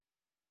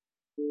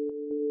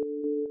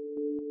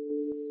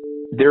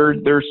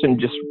there's some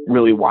just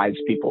really wise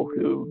people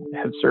who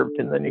have served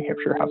in the New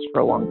Hampshire House for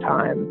a long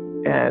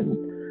time, and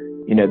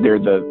they're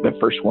the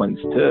first ones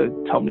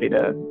to tell me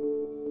to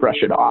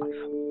brush it off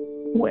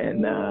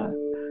when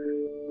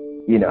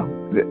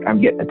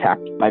I'm getting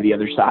attacked by the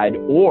other side,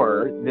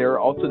 or they're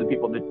also the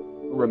people that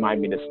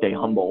remind me to stay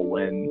humble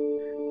when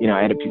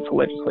I had a piece of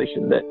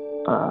legislation that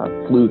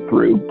flew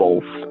through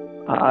both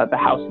the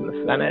House and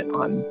the Senate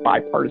on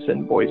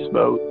bipartisan voice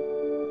vote.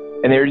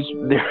 And they're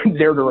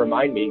there to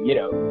remind me,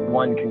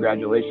 one,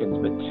 congratulations,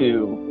 but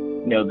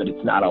two, know that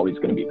it's not always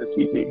going to be this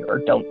easy, or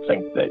don't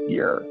think that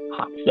you're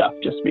hot stuff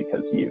just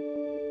because you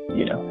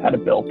had a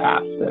bill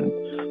passed and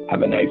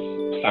have a nice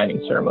signing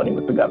ceremony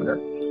with the governor.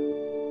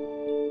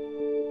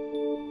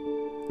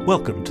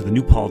 Welcome to the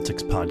New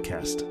Politics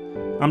Podcast.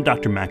 I'm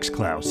Dr. Max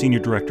Clow, Senior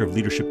Director of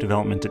Leadership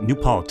Development at New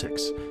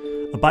Politics,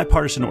 a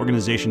bipartisan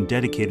organization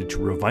dedicated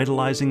to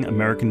revitalizing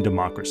American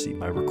democracy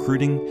by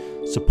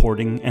recruiting,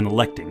 supporting, and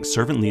electing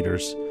servant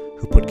leaders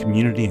who put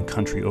community and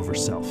country over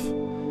self.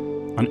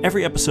 On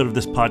every episode of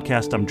this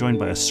podcast, I'm joined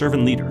by a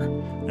servant leader,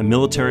 a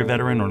military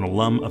veteran or an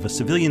alum of a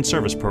civilian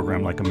service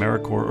program like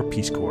AmeriCorps or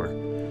Peace Corps,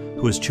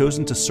 who has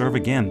chosen to serve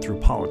again through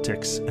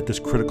politics at this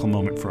critical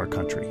moment for our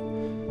country.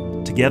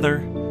 Together,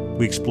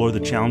 we explore the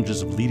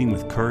challenges of leading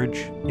with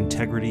courage,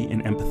 integrity,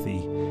 and empathy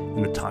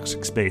in the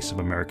toxic space of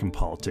American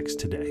politics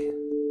today.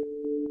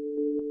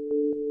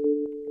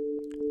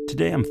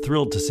 Today, I'm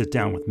thrilled to sit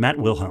down with Matt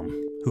Wilhelm,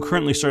 who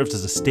currently serves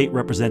as a state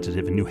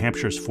representative in New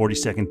Hampshire's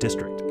 42nd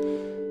District.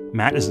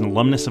 Matt is an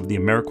alumnus of the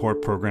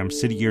AmeriCorps program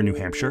City Year, New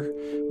Hampshire,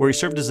 where he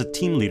served as a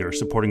team leader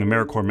supporting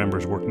AmeriCorps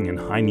members working in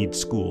high-need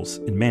schools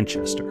in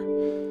Manchester.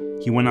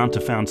 He went on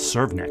to found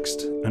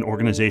ServeNext, an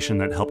organization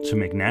that helped to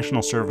make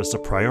national service a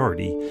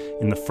priority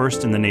in the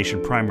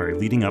first-in-the-nation primary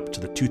leading up to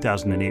the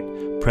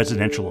 2008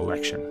 presidential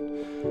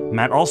election.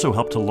 Matt also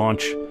helped to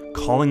launch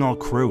Calling All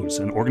Crows,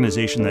 an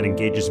organization that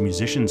engages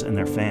musicians and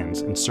their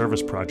fans in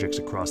service projects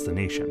across the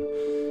nation.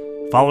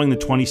 Following the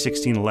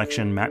 2016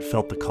 election, Matt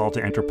felt the call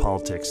to enter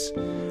politics,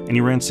 and he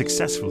ran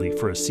successfully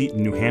for a seat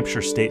in New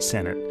Hampshire State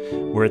Senate,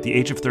 where at the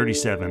age of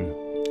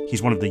 37,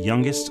 he's one of the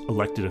youngest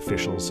elected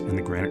officials in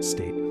the Granite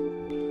State.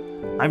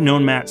 I've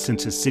known Matt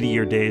since his City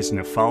Year days and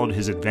have followed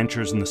his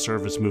adventures in the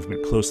service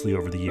movement closely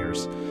over the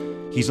years.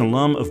 He's an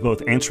alum of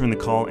both Answering the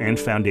Call and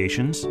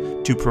Foundations,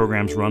 two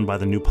programs run by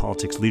the New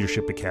Politics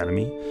Leadership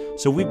Academy,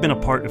 so we've been a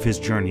part of his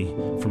journey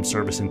from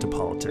service into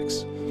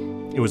politics.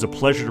 It was a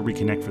pleasure to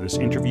reconnect for this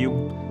interview,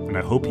 and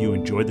I hope you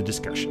enjoyed the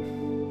discussion.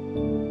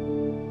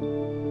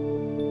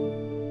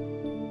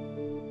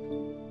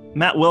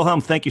 Matt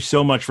Wilhelm, thank you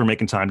so much for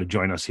making time to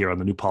join us here on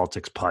the New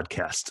Politics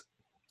Podcast.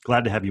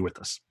 Glad to have you with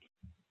us.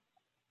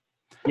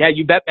 Yeah,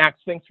 you bet, Max.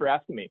 Thanks for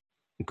asking me.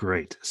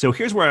 Great. So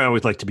here's where I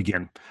always like to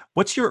begin.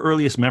 What's your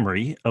earliest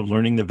memory of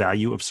learning the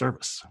value of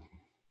service?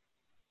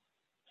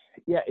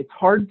 Yeah, it's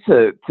hard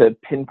to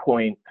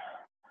pinpoint,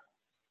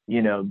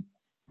 the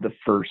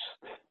first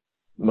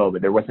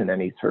moment. There wasn't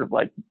any sort of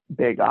like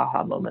big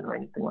aha moment or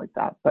anything like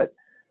that. But,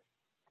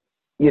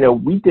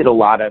 we did a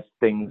lot of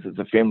things as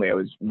a family. I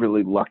was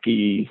really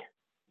lucky,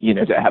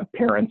 to have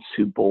parents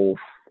who both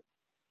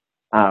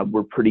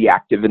were pretty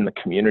active in the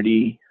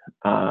community.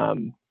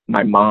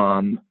 My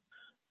mom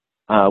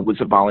was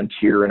a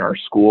volunteer in our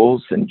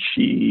schools, and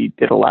she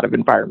did a lot of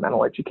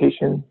environmental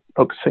education,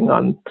 focusing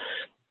on,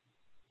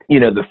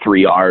 the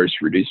 3 R's: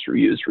 reduce,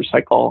 reuse,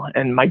 recycle.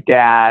 And my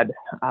dad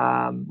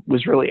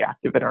was really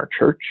active in our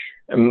church,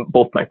 and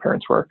both my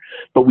parents were.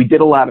 But we did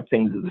a lot of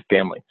things as a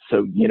family.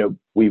 So,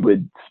 we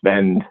would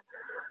spend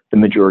the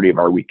majority of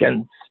our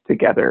weekends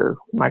together,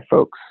 my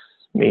folks,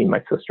 me,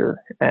 my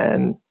sister.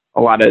 And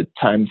a lot of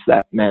times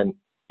that meant,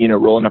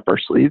 rolling up our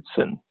sleeves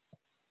and,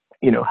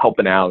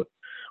 helping out,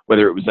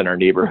 whether it was in our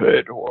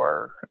neighborhood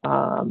or,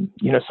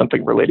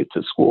 something related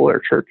to school or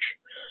church.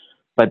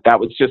 But that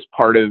was just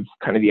part of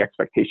kind of the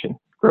expectation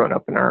growing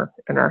up in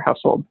our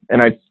household.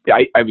 And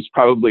I was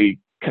probably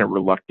kind of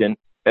reluctant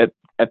at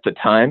the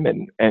time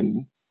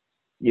and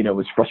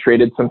was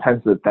frustrated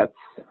sometimes that that's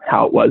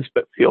how it was,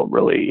 but feel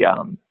really,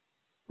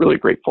 really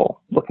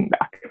grateful looking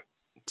back.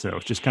 So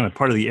it's just kind of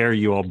part of the air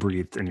you all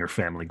breathed in your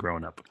family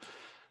growing up.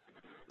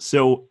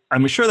 So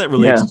I'm sure that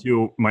relates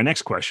to my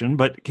next question,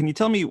 but can you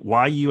tell me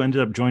why you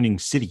ended up joining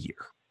City Year?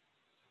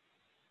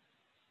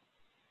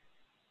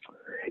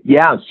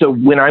 Yeah, so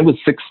when I was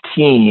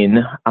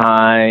 16,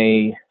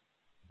 I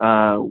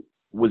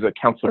was a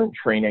counselor in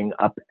training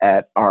up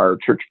at our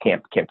church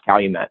camp, Camp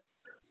Calumet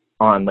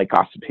on Lake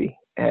Ossipee.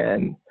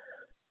 And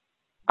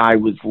I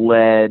was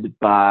led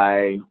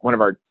by one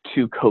of our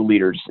 2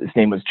 co-leaders. His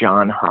name was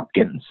John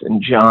Hopkins.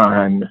 And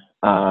John,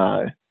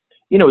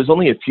 was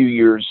only a few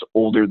years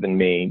older than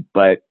me,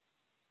 but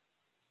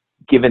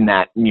given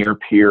that near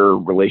peer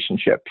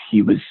relationship,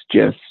 he was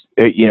just,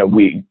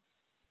 we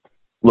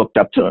looked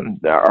up to him.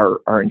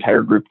 Our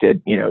entire group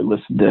did,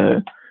 listened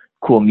to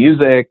cool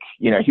music.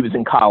 He was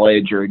in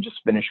college or just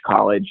finished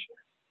college.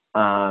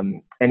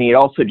 And he had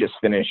also just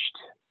finished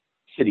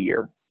City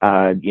Year,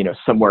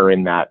 somewhere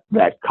in that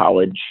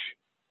college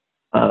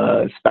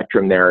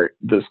spectrum there,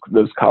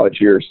 those college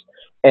years.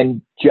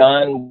 And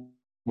John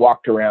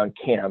walked around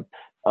camp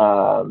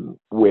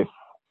with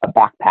a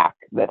backpack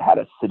that had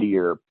a city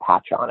year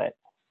patch on it.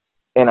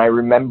 And I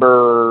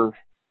remember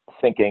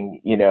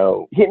thinking,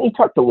 he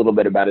talked a little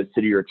bit about his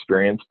city year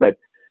experience, but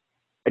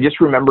I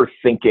just remember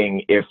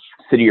thinking if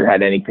city year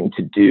had anything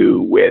to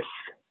do with,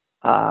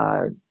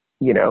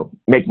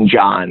 making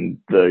John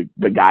the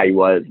guy he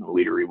was and the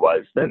leader he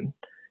was, then,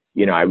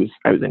 I was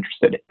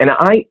interested. And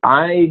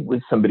I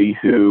was somebody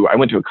who, I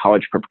went to a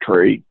college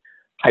preparatory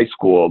high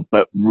school,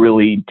 but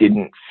really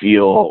didn't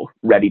feel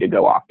ready to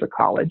go off to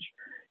college.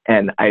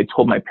 And I had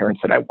told my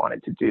parents that I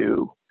wanted to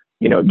do,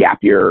 a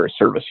gap year or a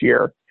service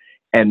year.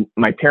 And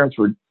my parents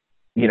were,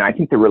 I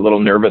think they were a little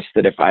nervous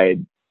that if I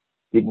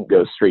didn't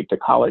go straight to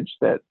college,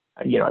 that,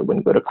 I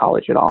wouldn't go to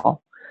college at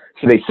all.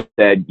 So they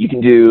said, you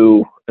can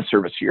do a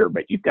service year,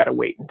 but you've got to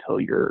wait until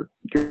you're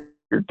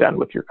done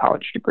with your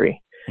college degree.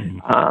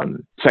 Mm-hmm.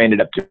 So I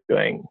ended up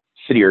doing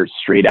city years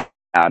straight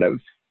out of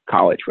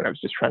college when I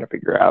was just trying to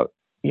figure out,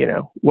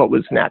 what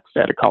was next.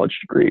 I had a college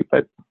degree,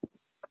 but,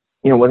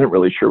 wasn't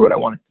really sure what I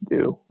wanted to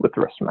do with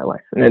the rest of my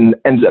life. And then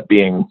ended up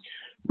being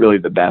really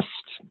the best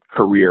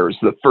careers,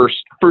 the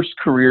first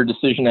career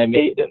decision I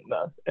made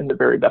and the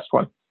very best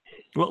one.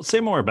 Well, say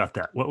more about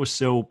that. What was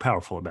so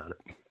powerful about it?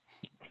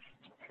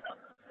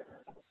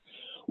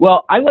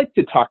 Well, I like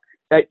to talk,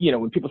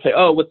 when people say,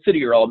 oh, what's city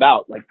year all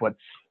about? Like what's,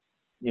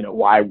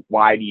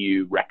 why do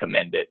you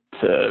recommend it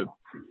to,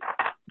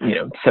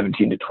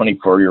 17 to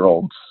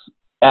 24-year-olds?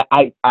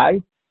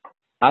 I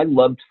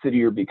loved city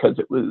year because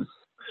it was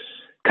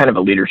kind of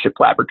a leadership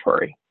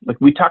laboratory. Like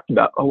we talked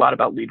about a lot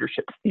about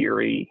leadership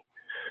theory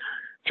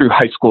through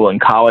high school and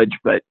college,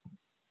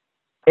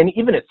 and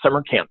even at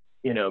summer camp,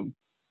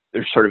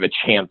 there's sort of a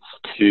chance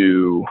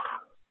to,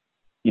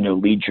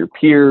 lead your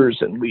peers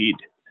and lead,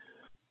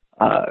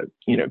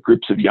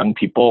 groups of young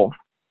people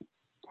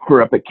who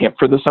are up at camp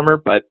for the summer.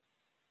 But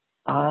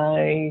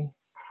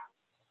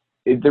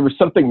there was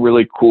something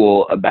really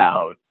cool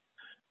about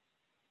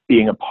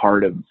being a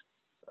part of,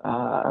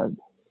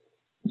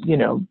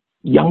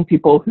 young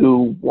people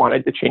who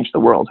wanted to change the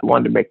world, who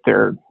wanted to make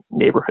their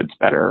neighborhoods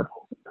better,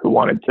 who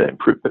wanted to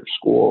improve their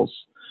schools,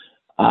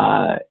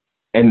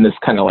 and this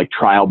kind of like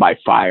trial by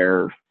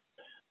fire.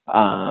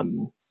 I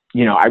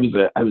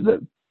was a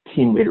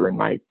team leader in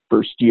my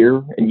first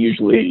year, and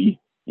usually,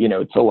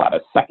 it's a lot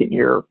of second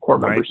year core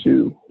members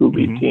who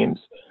lead mm-hmm. teams.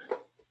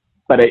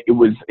 But it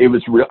was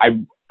real.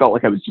 I felt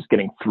like I was just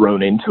getting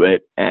thrown into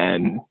it,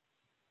 and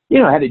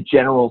I had a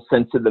general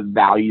sense of the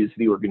values of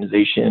the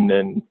organization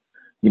and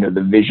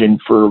the vision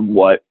for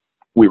what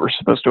we were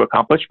supposed to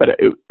accomplish. But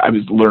I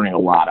was learning a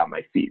lot on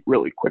my feet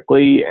really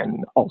quickly,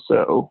 and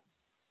also,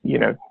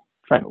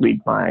 trying to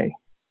lead my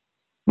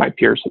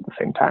peers at the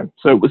same time.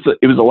 So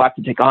it was a lot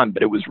to take on,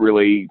 but it was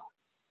really,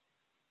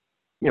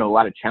 a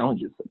lot of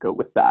challenges that go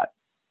with that.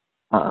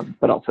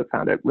 But also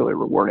found it really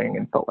rewarding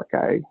and felt like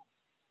I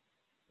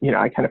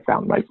kind of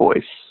found my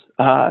voice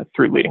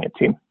through leading a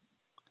team.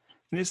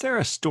 And is there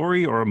a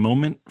story or a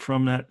moment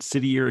from that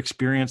city year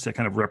experience that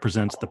kind of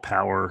represents the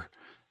power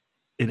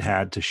it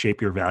had to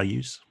shape your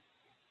values?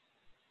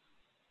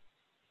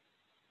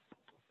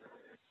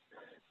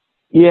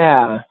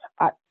 Yeah.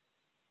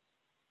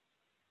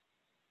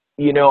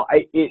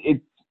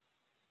 It's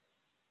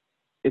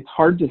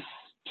hard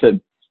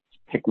to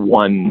pick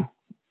one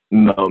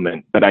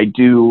moment, but I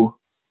do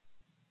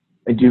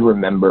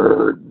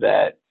remember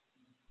that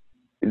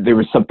there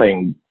was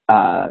something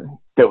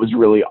that was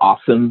really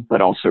awesome,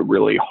 but also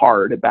really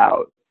hard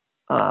about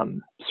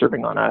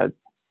serving on a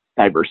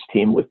diverse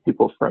team with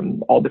people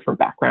from all different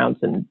backgrounds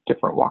and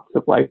different walks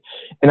of life.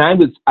 And I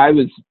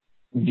was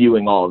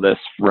viewing all of this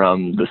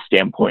from the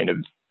standpoint of,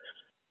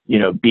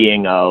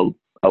 being a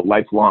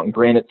lifelong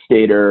Granite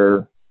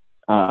Stater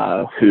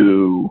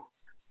who,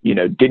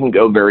 didn't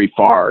go very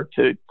far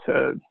to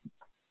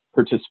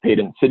participate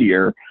in city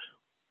year,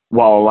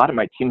 while a lot of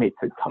my teammates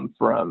had come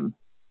from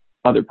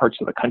other parts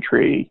of the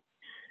country.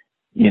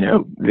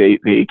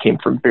 They came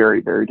from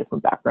very, very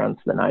different backgrounds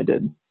than I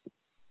did.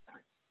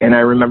 And I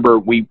remember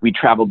we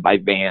traveled by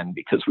van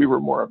because we were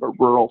more of a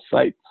rural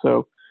site.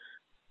 So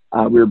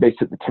we were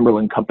based at the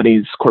Timberland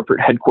Company's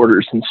corporate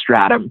headquarters in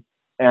Stratham,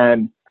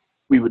 and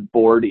we would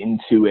board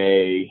into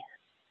a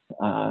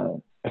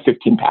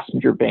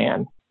 15-passenger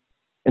van.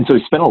 And so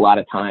we spent a lot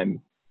of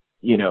time,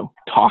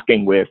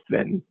 talking with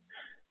and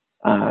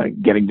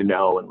getting to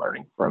know and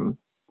learning from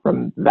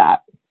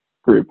that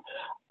group.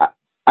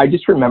 I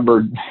just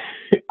remembered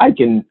I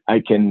can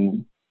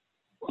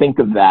think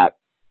of that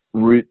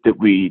route that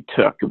we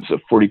took. It was a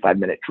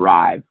 45-minute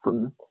drive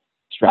from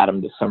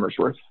Stratham to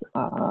Somersworth,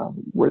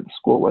 where the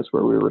school was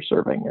where we were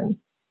serving. And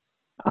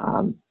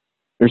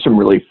there's some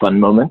really fun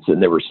moments, and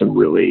there were some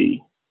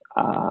really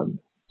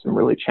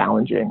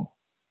challenging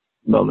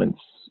moments.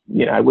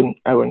 I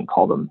wouldn't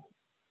call them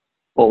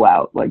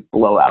blowout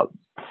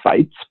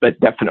fights, but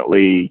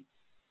definitely,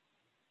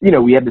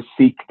 we had to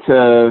seek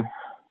to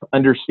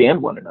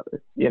understand one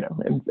another,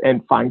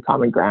 and find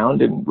common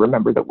ground and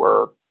remember that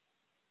we're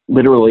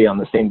literally on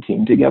the same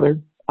team together,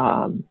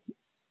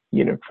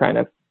 trying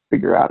to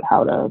figure out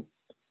how to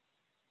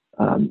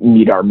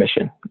meet our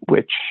mission,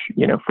 which,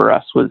 for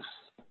us was,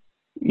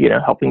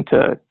 helping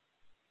to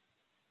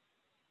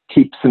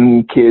keep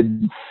some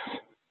kids,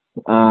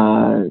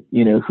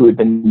 who had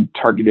been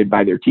targeted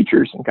by their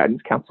teachers and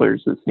guidance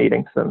counselors as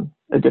needing some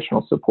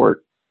additional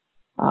support,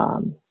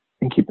 and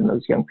keeping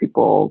those young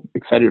people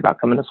excited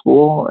about coming to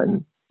school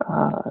and,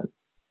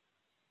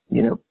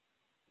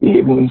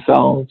 behaving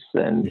themselves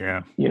and,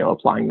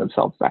 applying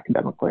themselves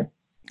academically.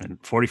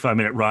 And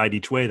 45-minute ride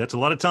each way, that's a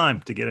lot of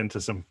time to get into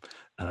some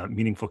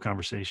meaningful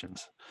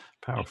conversations.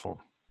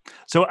 Powerful.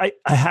 So I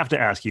have to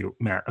ask you,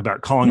 Matt,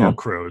 about Calling All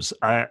Crows.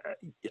 I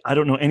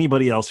don't know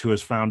anybody else who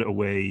has found a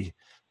way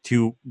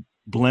to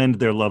blend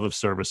their love of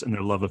service and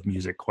their love of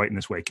music quite in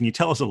this way. Can you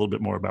tell us a little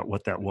bit more about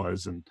what that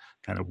was and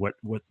kind of what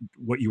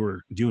you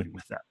were doing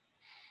with that?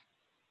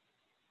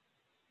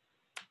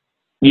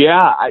 Yeah,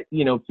 I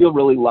feel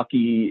really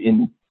lucky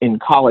in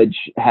college,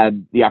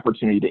 had the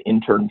opportunity to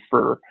intern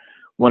for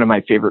one of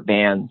my favorite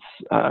bands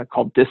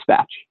called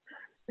Dispatch.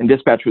 And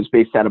Dispatch was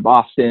based out of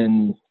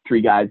Boston,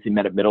 3 guys who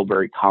met at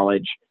Middlebury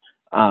College.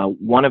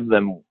 One of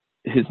them,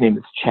 his name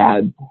is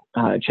Chad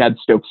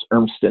Stokes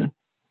Ermston.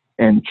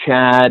 And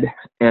Chad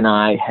and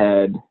I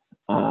had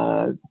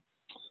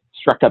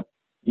struck up,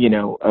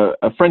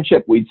 a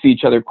friendship. We'd see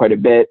each other quite a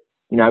bit.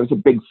 I was a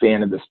big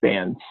fan of this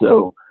band.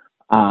 So,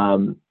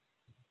 I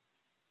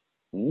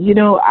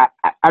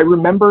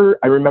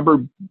remember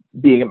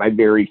being at my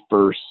very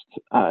first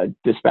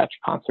Dispatch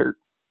concert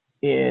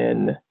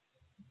in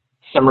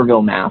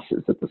Somerville, Mass.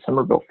 It's at the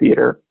Somerville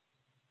Theater,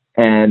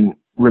 and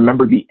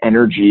remember the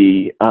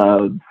energy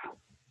of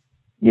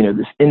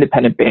this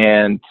independent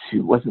band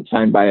who wasn't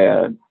signed by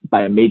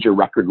a major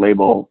record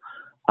label,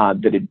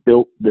 that had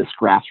built this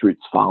grassroots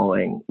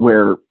following,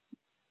 where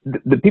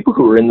the people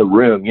who were in the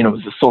room, it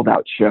was a sold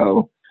out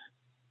show.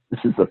 This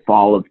is the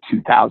fall of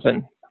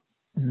 2000.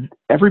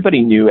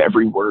 Everybody knew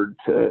every word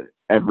to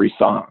every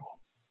song.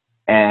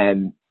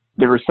 And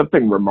there was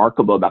something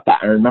remarkable about that.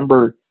 I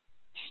remember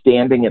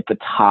standing at the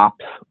top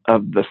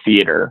of the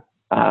theater,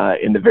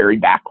 in the very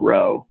back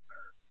row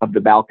of the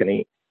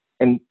balcony.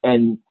 And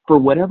for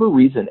whatever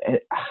reason,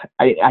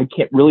 I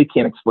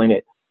can't explain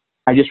it.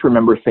 I just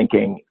remember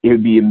thinking it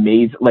would be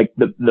amazing, like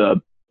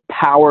the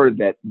power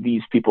that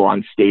these people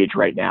on stage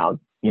right now,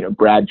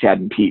 Brad, Chad,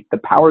 and Pete, the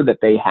power that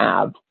they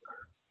have,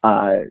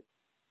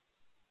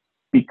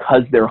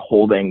 because they're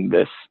holding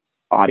this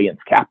audience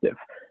captive.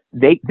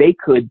 They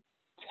could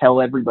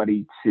tell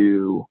everybody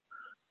to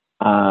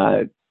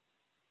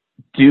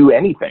do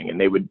anything, and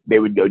they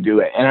would go do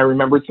it. And I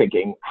remember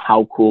thinking,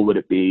 how cool would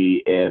it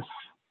be if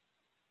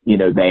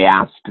they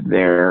asked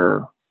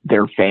their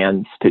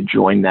fans to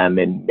join them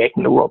in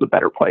making the world a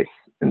better place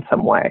in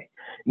some way.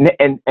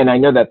 And I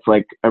know that's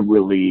like a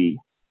really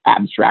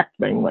abstract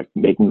thing, like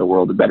making the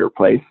world a better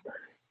place.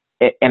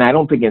 And I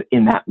don't think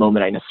in that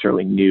moment I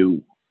necessarily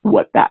knew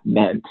what that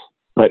meant,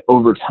 but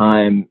over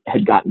time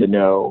had gotten to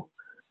know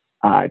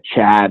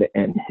Chad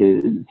and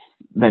his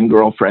then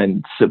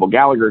girlfriend, Sybil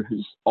Gallagher,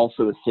 who's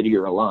also a City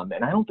Year alum.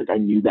 And I don't think I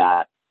knew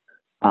that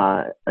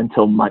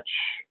until much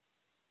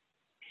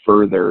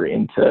further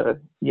into,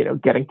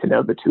 getting to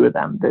know the two of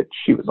them, that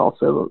she was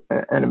also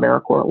an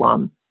AmeriCorps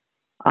alum.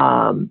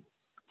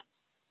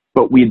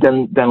 But we had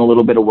done a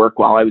little bit of work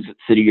while I was at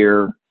City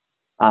Year,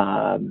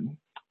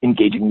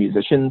 engaging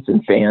musicians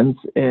and fans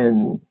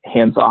in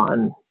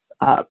hands-on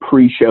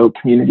pre-show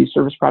community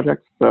service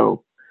projects.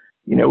 So,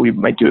 we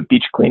might do a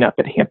beach cleanup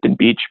at Hampton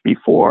Beach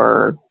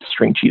before the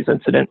string cheese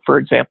incident, for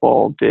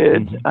example,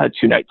 did a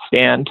 2-night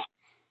stand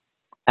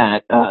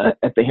at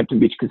the Hampton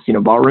Beach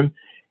Casino Ballroom.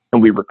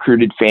 And we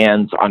recruited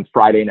fans on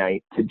Friday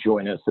night to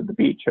join us at the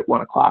beach at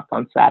 1:00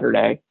 on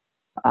Saturday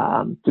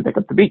to pick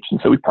up the beach. And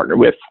so we partnered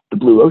with the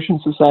Blue Ocean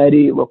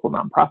Society, a local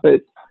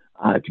nonprofit,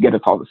 to get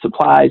us all the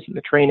supplies and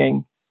the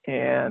training.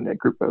 And a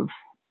group of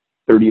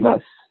 30 of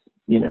us,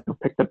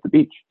 picked up the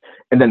beach.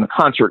 And then the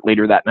concert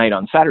later that night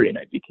on Saturday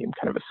night became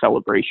kind of a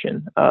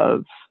celebration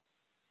of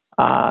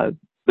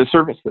the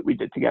service that we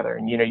did together.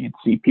 And, you'd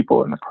see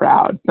people in the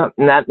crowd, not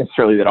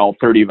necessarily that all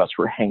 30 of us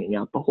were hanging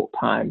out the whole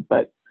time,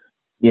 but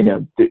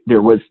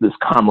there was this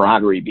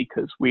camaraderie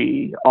because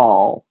we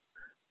all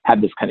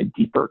had this kind of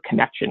deeper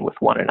connection with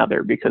one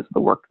another because of the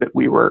work that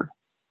we were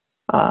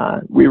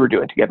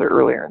doing together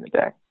earlier in the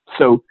day.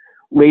 So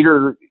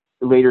later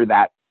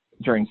that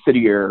during City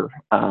Year,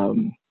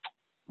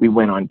 we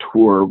went on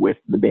tour with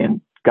the band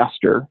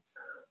Guster,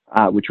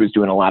 which was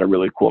doing a lot of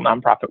really cool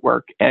nonprofit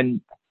work. And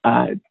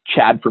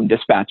Chad from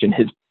Dispatch and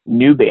his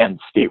new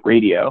band, State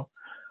Radio,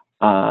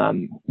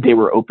 they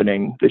were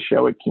opening the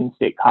show at Keene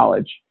State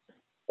College.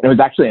 And it was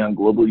actually on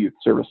Global Youth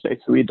Service Day.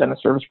 So we had done a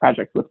service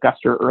project with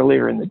Guster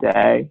earlier in the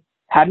day.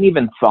 Hadn't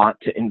even thought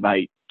to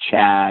invite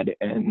Chad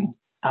and,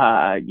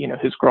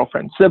 his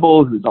girlfriend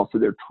Sybil, who's also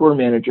their tour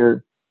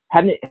manager.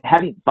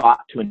 Hadn't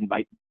thought to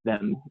invite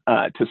them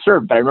to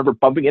serve. But I remember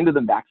bumping into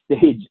them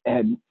backstage,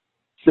 and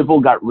Sybil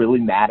got really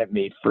mad at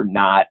me for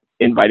not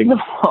inviting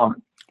them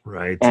along.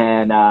 Right.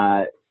 And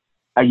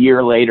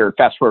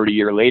fast forward a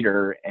year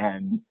later,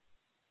 and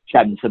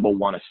Chad and Sybil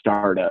want to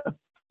start a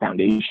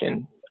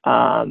foundation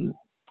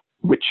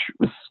which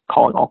was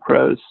Calling All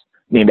Crows,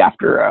 named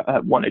after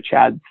one of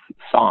Chad's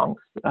songs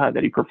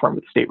that he performed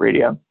with state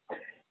radio.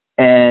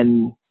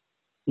 And,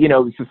 you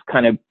know, it was this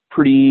kind of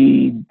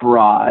pretty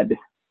broad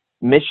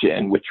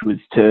mission, which was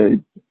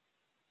to,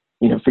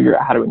 you know, figure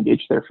out how to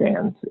engage their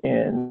fans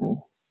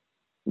in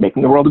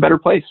making the world a better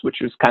place, which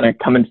was kind of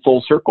coming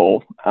full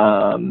circle.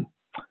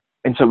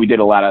 And so we did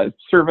a lot of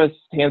service,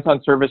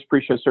 hands-on service,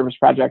 pre-show service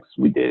projects.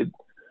 We did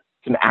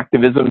some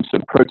activism,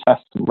 some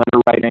protests, some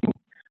letter writing.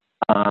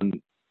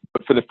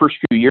 But for the first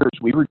few years,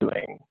 we were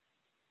doing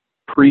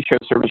pre-show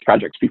service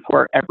projects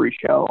before every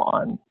show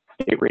on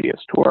state radio's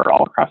tour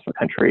all across the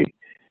country.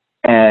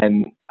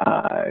 And,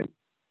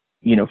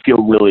 you know,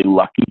 feel really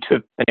lucky to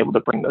have been able to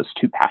bring those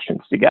two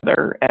passions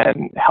together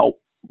and help,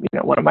 you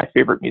know, one of my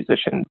favorite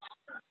musicians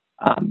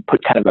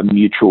put kind of a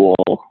mutual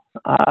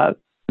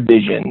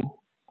vision,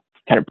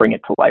 kind of bring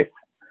it to life.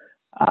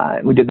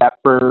 And we did that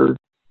for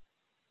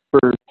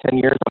 10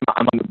 years.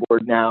 I'm on the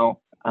board now,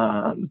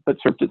 but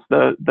served as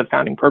the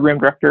founding program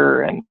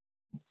director. And,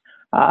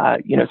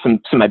 you know, some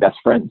of my best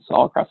friends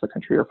all across the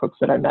country are folks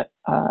that I met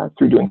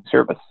through doing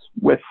service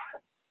with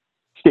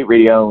state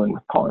radio and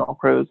with Calling All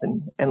Crows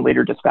and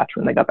later Dispatch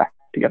when they got back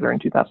together in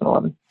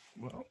 2011.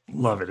 Well,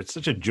 love it. It's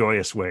such a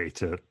joyous way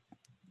to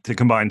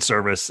combine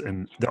service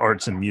and the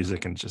arts and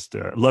music, and just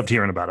loved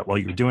hearing about it while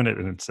you were doing it.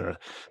 And it's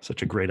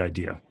such a great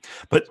idea.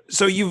 But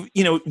so you've,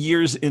 you know,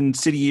 years in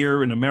City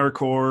Year and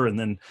AmeriCorps, and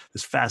then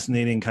this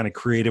fascinating kind of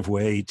creative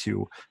way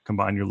to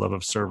combine your love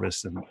of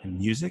service and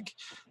music.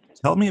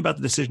 Tell me about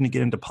the decision to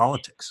get into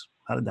politics.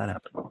 How did that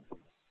happen?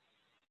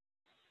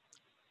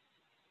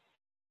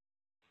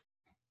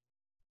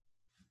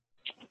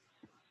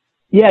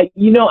 Yeah,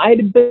 you know, I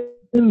had been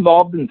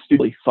involved in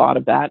student, thought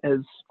of that as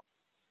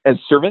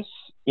service.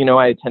 You know,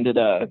 I attended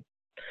a,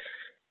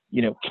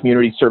 you know,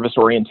 community service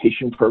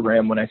orientation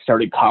program when I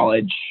started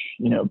college,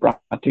 you know,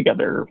 brought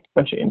together a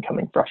bunch of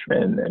incoming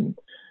freshmen, and,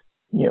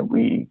 you know,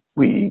 we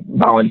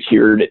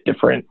volunteered at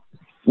different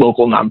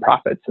local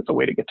nonprofits as a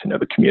way to get to know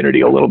the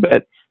community a little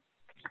bit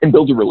and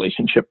build a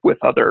relationship with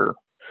other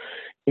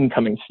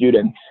incoming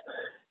students.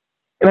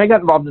 And I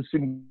got involved in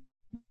student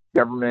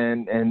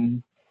government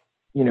and,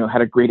 you know,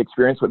 had a great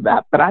experience with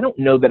that. But I don't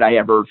know that I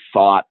ever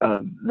thought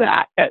of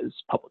that as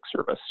public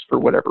service for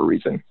whatever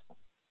reason.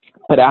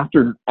 But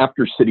after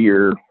City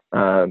Year,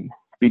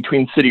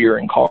 between City Year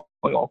and Calling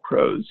All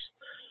Crows,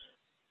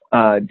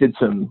 did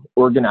some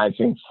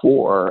organizing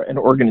for an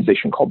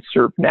organization called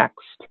Serve Next,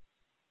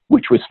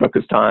 which was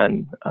focused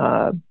on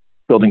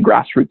building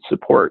grassroots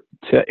support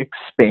to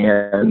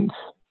expand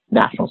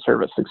national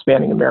service,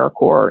 expanding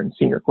AmeriCorps and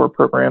Senior Corps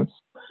programs.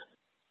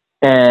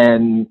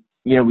 And,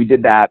 you know, we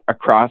did that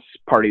across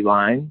party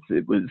lines.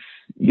 It was,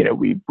 you know,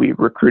 we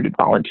recruited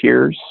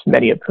volunteers,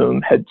 many of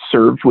whom had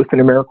served with an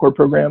AmeriCorps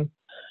program.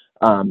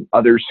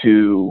 Others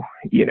who,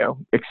 you know,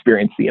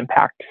 experienced the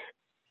impact,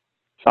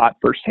 saw it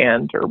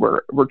firsthand, or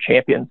were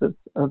champions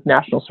of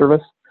national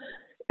service.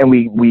 And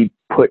we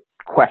put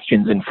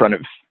questions in front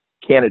of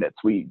candidates.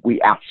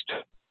 We asked,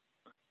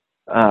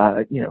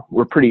 you know,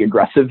 we're pretty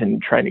aggressive in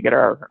trying to get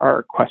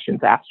our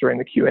questions asked during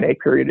the Q&A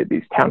period at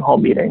these town hall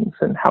meetings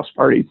and house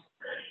parties,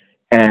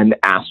 and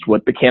asked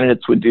what the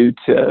candidates would do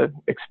to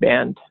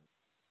expand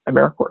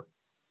AmeriCorps.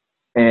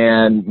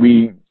 And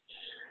we,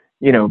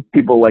 you know,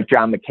 people like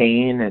John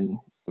McCain and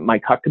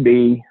Mike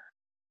Huckabee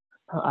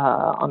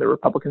on the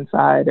Republican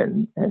side,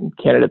 and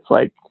candidates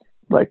like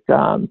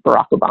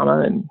Barack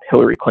Obama and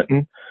Hillary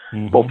Clinton,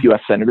 both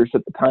U.S. senators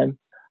at the time.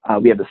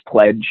 We had this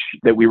pledge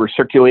that we were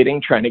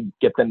circulating, trying to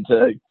get them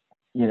to,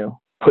 you know,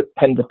 put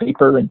pen to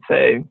paper and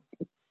say,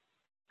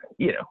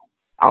 you know,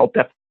 I'll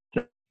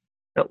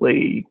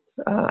definitely,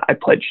 I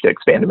pledge to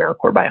expand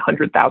AmeriCorps by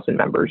 100,000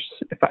 members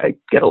if I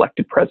get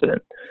elected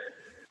president.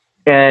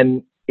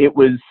 And it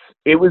was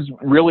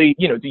really,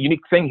 you know, the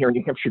unique thing here in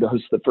New Hampshire to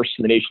host the first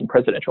of the nation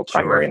presidential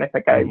primary. And I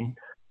think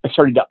I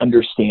started to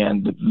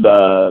understand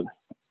the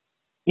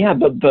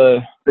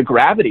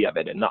gravity of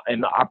it, and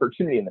the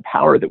opportunity and the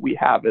power that we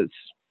have as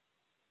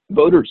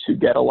voters who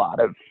get a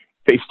lot of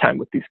face time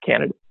with these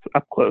candidates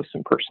up close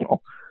and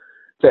personal,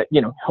 that,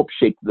 you know, help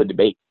shape the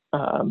debate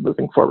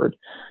moving forward.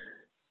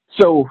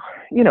 So,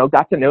 you know,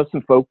 got to know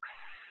some folks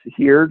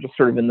here, just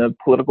sort of in the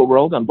political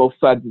world on both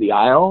sides of the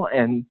aisle.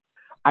 And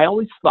I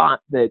always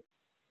thought that,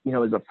 you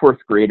know, as a fourth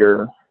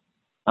grader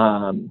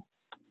in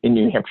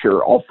New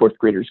Hampshire, all fourth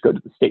graders go to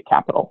the state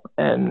capitol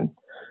and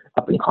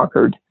up in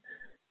Concord,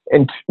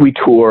 and we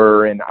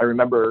tour. And I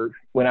remember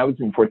when I was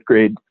in fourth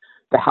grade,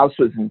 the House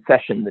was in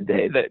session the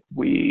day that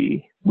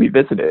we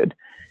visited.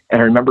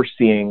 And I remember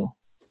seeing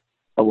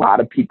a lot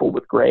of people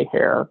with gray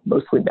hair,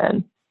 mostly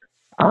men.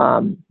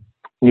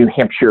 New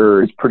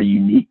Hampshire is pretty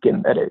unique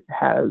in that it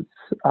has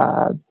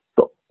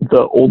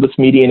the oldest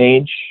median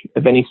age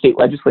of any state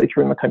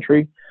legislature in the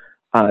country.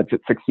 It's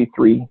at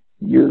 63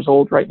 years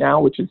old right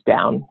now, which is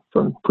down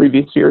from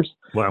previous years.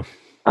 Wow.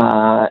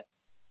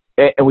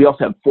 And we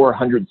also have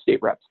 400 state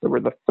reps. So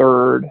we're the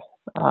third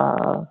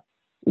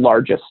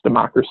largest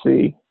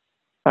democracy,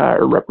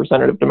 or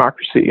representative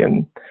democracy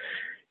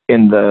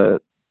in the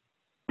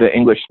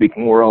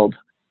English-speaking world.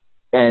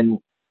 and,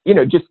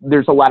 just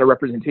there's a lot of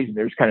representation.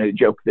 There's kind of a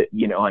joke that,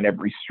 on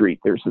every street,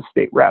 there's a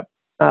state rep.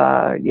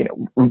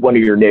 One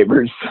of your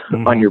neighbors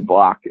on your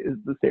block is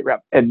the state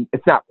rep. And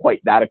it's not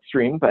quite that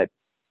extreme, but,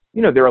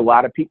 there are a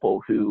lot of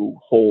people who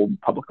hold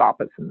public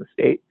office in the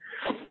state.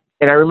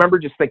 And I remember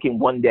just thinking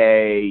one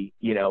day,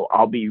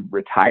 I'll be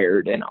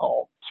retired and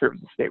I'll serve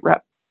as a state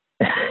rep.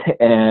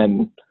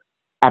 And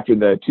after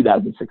the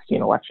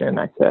 2016 election,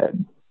 I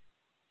said,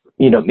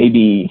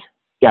 maybe,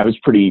 I was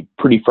pretty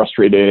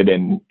frustrated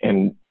and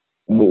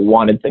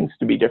wanted things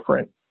to be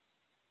different.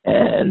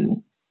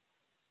 And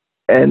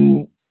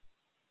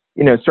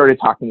started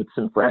talking with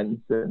some friends,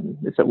 and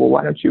they said, well,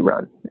 why don't you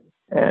run?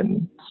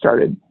 And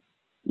started,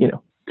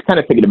 kind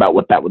of thinking about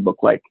what that would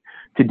look like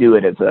to do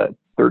it as a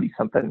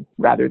 30-something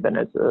rather than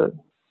as a,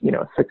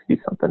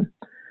 60-something.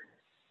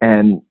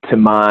 And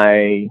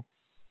and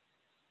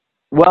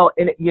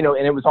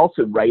it was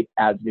also right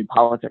as New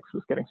Politics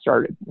was getting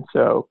started. And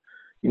so,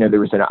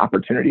 there was an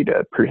opportunity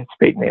to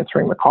participate in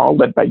Answering the Call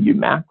led by you,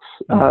 Max.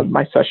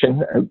 My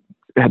session,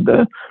 I had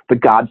the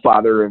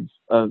godfather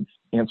of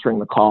Answering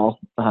the Call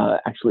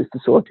actually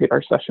facilitate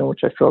our session,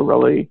 which I feel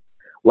really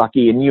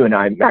lucky. And you and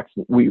I, Max,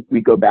 we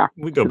go back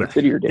to the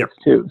City Year days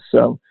too.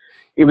 So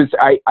it was,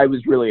 I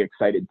was really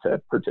excited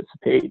to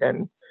participate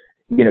and,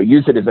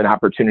 use it as an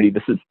opportunity.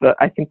 This is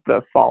I think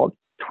the fall of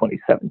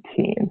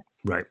 2017.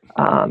 Right.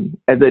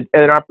 As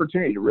an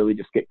opportunity to really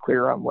just get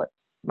clear on what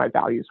my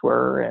values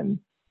were and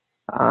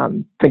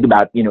think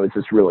about, is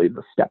this really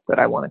the step that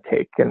I want to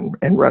take and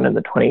run in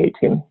the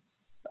 2018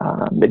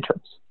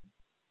 midterms.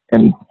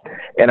 And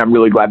I'm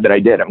really glad that I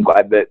did. I'm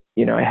glad that,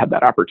 I had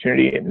that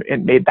opportunity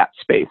and made that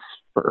space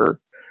to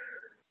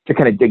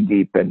kind of dig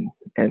deep and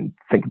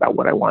think about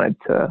what I wanted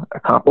to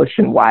accomplish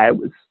and why I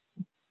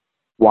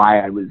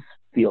was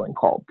feeling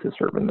called to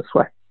serve in this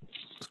way.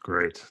 It's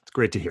great. It's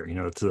great to hear.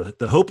 It's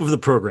the hope of the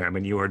program,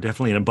 and you are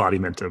definitely an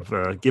embodiment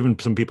of giving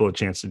some people a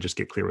chance to just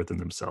get clear within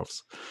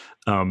themselves.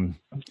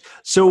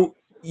 So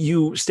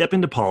you step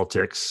into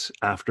politics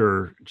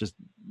after just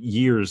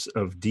years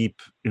of deep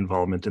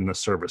involvement in the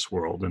service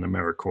world and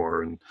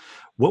AmeriCorps. And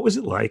what was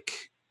it like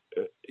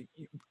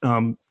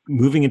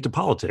moving into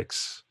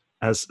politics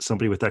as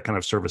somebody with that kind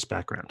of service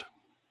background?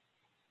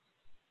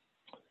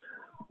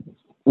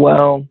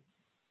 Well,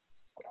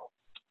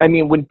 I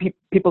mean, when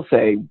people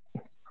say,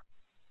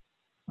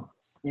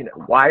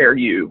 why are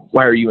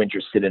you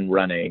interested in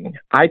running?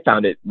 I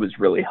found it was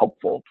really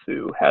helpful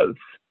to have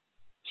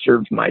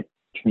served my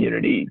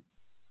community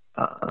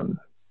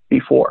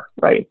before,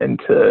 right? And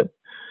to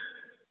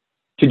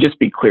just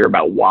be clear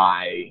about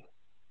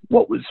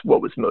what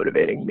was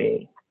motivating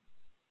me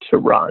to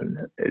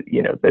run,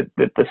 that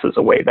this is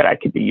a way that I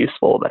could be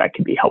useful, that I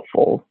could be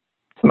helpful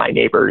to my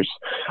neighbors.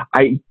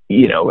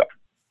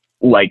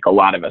 Like a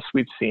lot of us,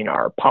 we've seen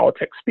our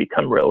politics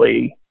become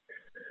really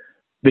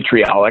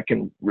vitriolic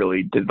and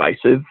really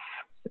divisive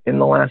in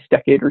the last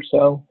decade or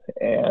so.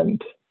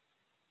 And,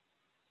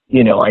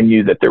 I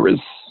knew that there was,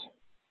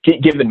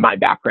 given my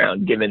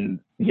background, given,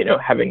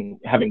 having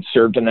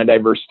served in a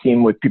diverse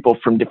team with people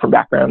from different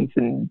backgrounds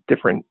and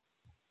different,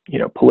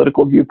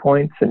 political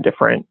viewpoints and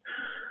different,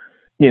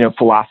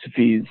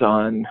 philosophies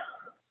on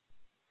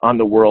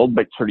the world,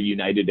 but sort of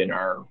united in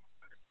our,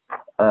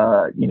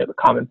 the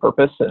common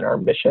purpose and our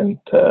mission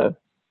to,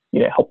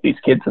 help these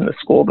kids in the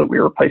school that we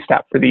were placed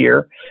at for the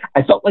year.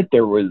 I felt like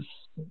there was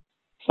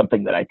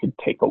something that I could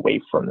take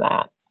away from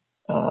that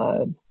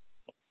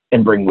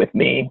and bring with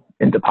me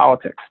into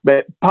politics.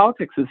 But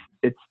politics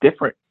it's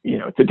different.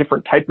 It's a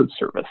different type of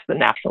service than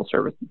national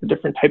service. It's a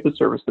different type of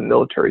service than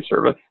military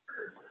service.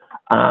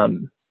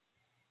 And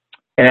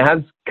it has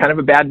kind of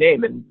a bad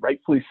name, and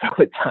rightfully so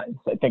at times.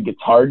 I think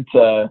it's hard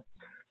to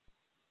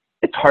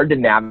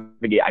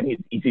navigate. I mean,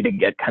 it's easy to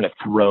get kind of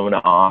thrown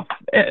off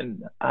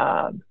and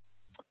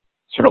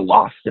sort of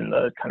lost in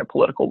the kind of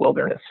political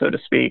wilderness, so to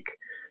speak,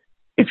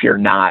 if you're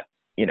not,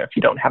 if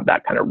you don't have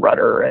that kind of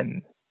rudder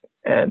and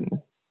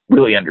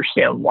really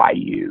understand why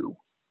you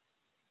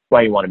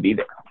want to be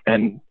there.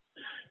 And,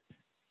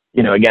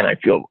 again, I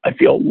feel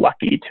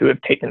lucky to have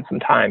taken some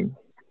time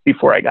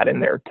before I got in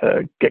there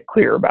to get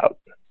clear about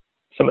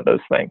some of those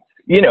things,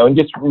 and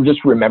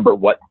just remember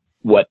what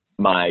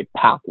my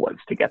path was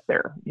to get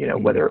there,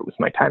 whether it was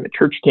my time at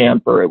church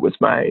camp or it was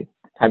my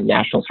time in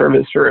national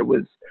service or it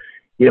was,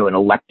 an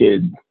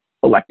elected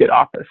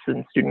office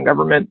in student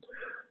government.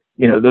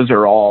 Those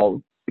are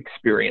all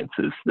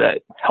experiences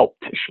that help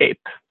to shape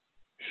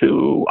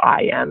who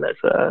I am as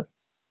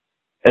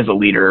a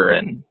leader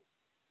and,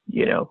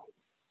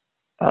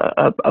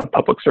 a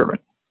public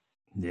servant.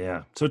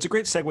 Yeah. So it's a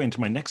great segue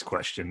into my next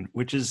question,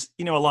 which is,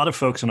 a lot of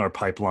folks in our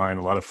pipeline,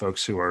 a lot of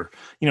folks who are,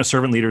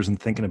 servant leaders and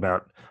thinking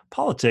about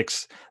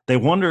politics, they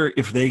wonder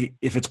if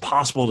it's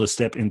possible to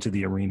step into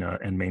the arena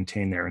and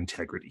maintain their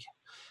integrity.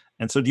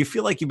 And so do you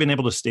feel like you've been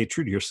able to stay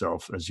true to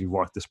yourself as you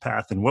walk this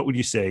path? And what would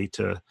you say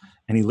to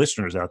any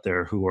listeners out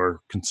there who are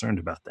concerned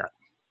about that?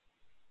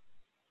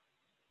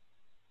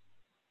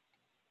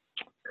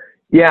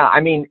 Yeah,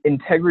 I mean,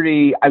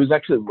 integrity, I was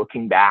actually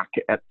looking back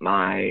at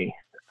my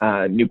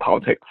New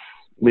Politics,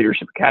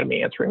 Leadership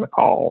Academy answering the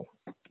call,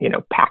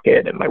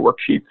 packet and my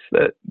worksheets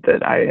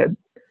that I had,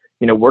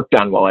 worked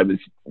on while I was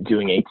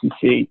doing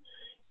ATC.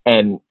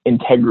 And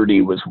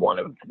integrity was one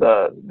of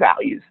the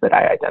values that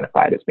I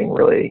identified as being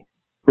really,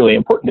 really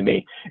important to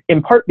me,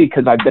 in part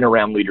because I've been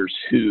around leaders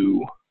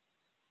who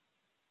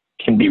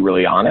can be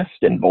really honest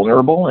and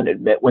vulnerable and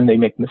admit when they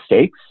make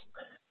mistakes.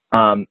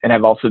 And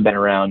I've also been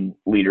around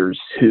leaders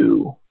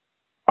who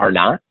are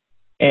not.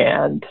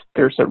 And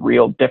there's a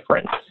real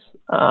difference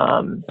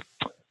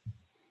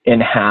in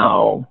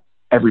how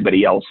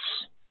everybody else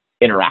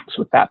interacts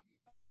with that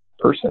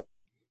person.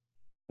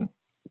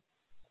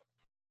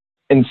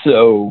 And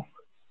so,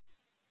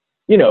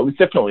 it was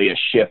definitely a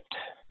shift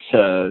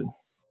to,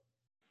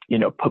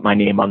 put my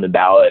name on the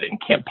ballot and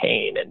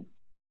campaign and,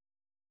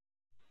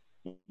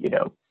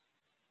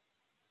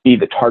 be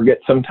the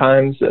target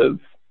sometimes of,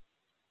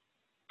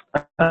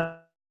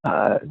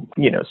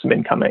 some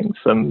incoming,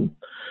 some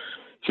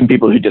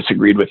people who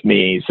disagreed with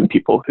me, some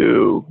people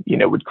who,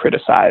 would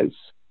criticize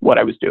what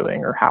I was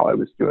doing or how I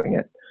was doing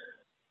it.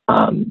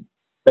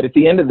 But at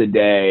the end of the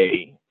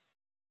day,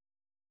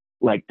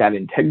 like that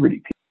integrity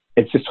piece,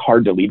 it's just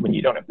hard to lead when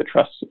you don't have the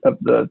trust of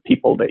the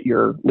people that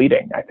you're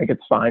leading. I think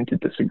it's fine to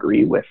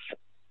disagree with,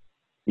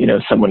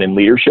 someone in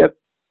leadership.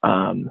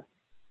 And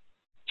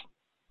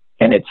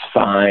it's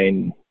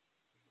fine,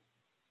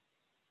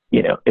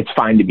 it's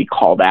fine to be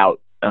called out,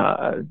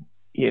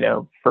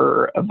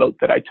 for a vote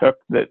that I took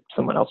that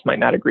someone else might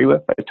not agree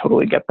with. I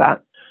totally get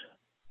that.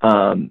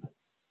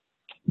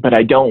 But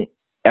I don't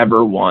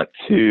ever want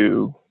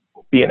to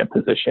be in a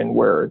position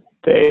where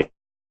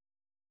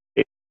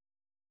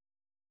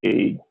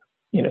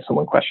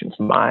someone questions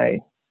my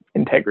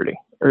integrity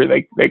or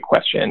they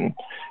question,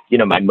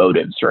 my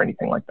motives or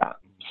anything like that.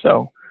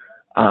 So,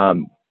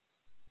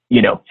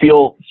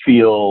 feel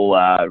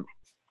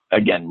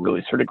again,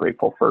 really sort of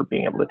grateful for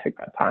being able to take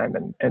that time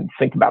and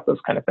think about those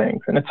kind of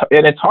things. And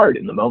it's hard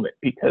in the moment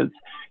because,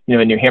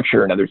 in New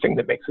Hampshire, another thing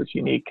that makes us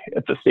unique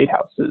at the State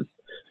House is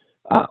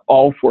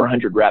all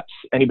 400 reps,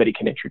 anybody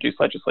can introduce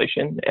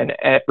legislation, and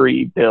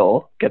every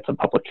bill gets a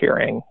public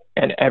hearing,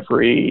 and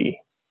every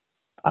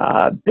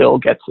bill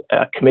gets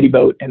a committee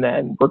vote, and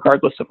then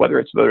regardless of whether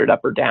it's voted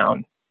up or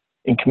down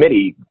in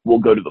committee, will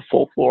go to the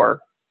full floor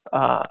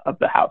of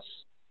the House.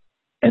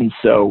 And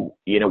so,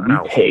 we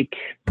take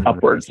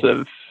upwards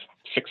of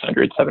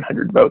 600,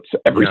 700 votes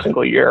every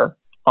single year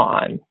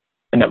on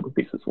a number of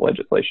pieces of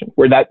legislation,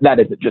 where that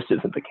just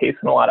isn't the case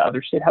in a lot of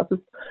other state houses.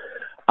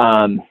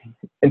 And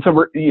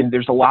so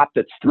there's a lot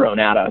that's thrown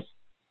at us.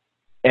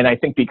 And I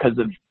think because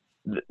of,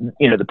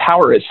 the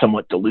power is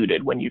somewhat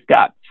diluted when you've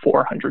got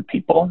 400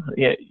 people.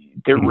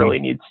 There really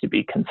needs to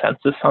be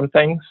consensus on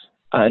things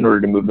in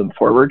order to move them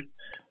forward.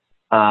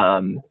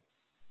 And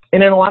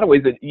in a lot of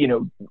ways,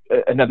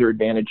 another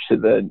advantage to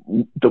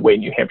the way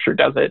New Hampshire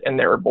does it, and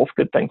there are both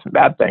good things and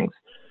bad things.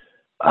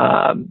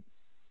 But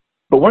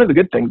one of the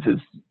good things is,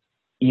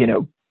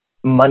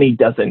 money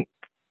doesn't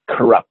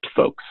corrupt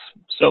folks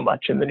so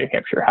much in the New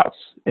Hampshire House.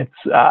 It's,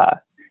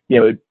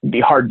 it'd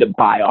be hard to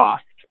buy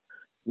off,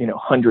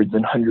 hundreds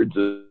and hundreds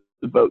of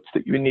votes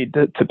that you would need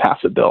to pass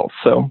a bill.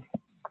 So,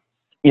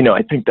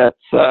 I think that's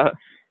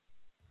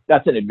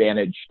an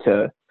advantage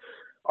to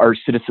our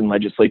citizen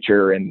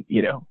legislature and,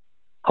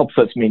 helps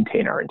us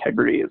maintain our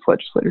integrity as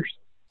legislators.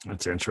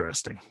 That's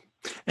interesting.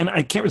 And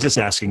I can't resist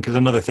asking, because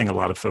another thing a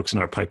lot of folks in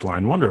our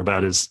pipeline wonder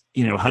about is,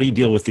 how do you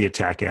deal with the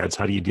attack ads?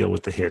 How do you deal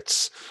with the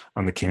hits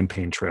on the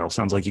campaign trail?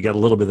 Sounds like you got a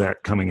little bit of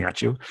that coming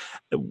at you.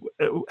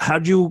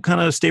 How'd you kind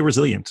of stay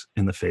resilient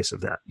in the face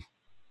of that?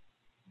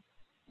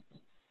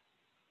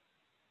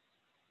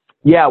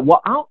 Yeah,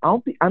 well,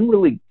 I'm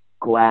really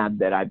glad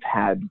that I've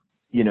had,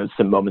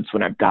 some moments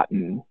when I've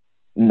gotten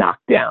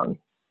knocked down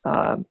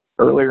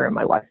earlier in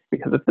my life,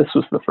 because if this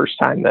was the first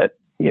time that,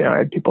 I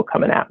had people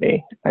coming at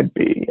me, I'd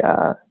be,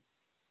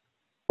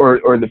 or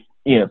the,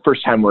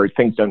 first time where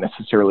things don't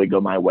necessarily go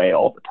my way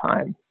all the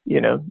time.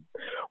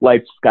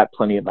 Life's got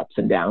plenty of ups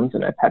and downs,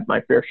 and I've had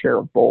my fair share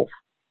of both.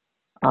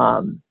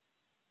 I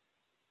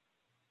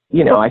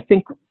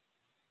think,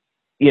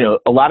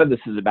 a lot of this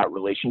is about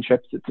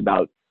relationships. It's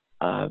about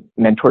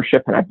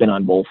mentorship, and I've been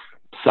on both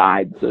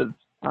sides of,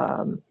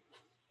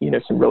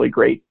 some really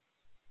great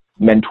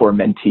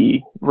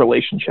mentor-mentee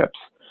relationships.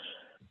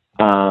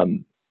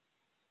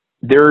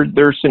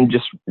 There's some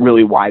just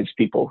really wise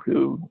people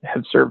who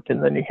have served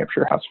in the New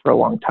Hampshire House for a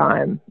long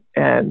time,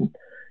 and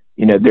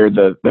they're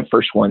the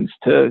first ones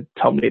to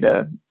tell me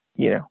to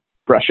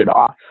brush it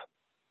off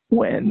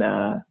when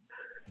I'm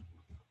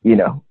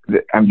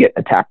getting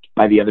attacked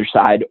by the other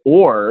side,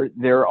 or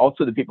they're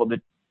also the people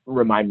that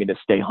remind me to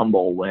stay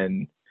humble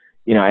when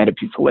I had a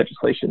piece of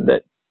legislation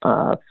that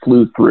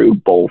flew through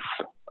both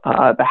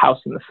the House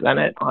and the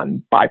Senate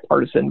on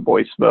bipartisan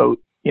voice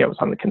vote. It was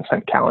on the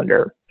consent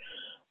calendar.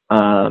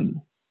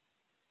 And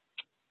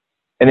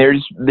they're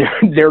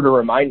there to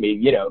remind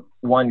me,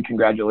 one,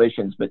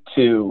 congratulations, but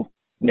two,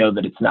 know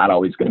that it's not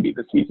always going to be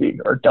this easy,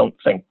 or don't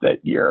think that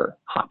you're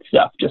hot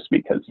stuff just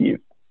because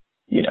you've,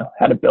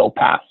 had a bill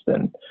passed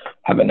and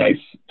have a nice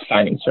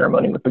signing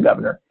ceremony with the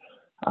governor.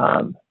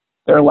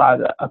 there are a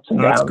lot of ups and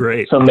That's downs,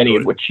 great. so many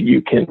of which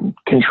you can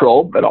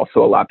control, but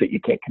also a lot that you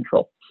can't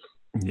control.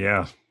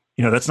 Yeah.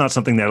 That's not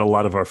something that a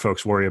lot of our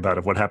folks worry about,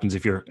 of what happens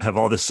if you have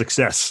all this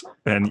success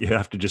and you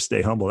have to just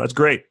stay humble. That's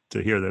great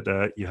to hear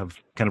that you have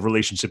kind of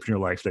relationships in your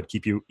life that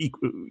keep you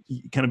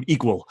kind of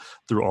equal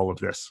through all of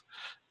this.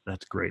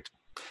 That's great.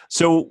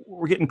 So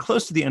we're getting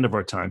close to the end of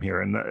our time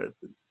here. And the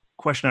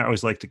question I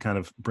always like to kind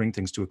of bring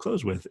things to a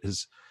close with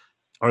is,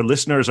 our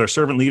listeners, our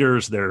servant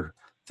leaders, they're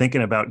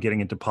thinking about getting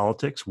into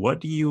politics.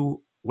 What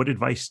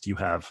advice do you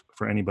have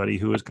for anybody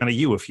who is kind of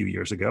you a few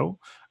years ago,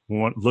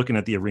 looking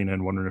at the arena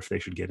and wondering if they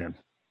should get in?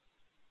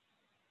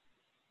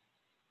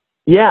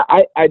 Yeah,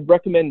 I'd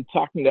recommend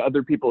talking to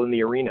other people in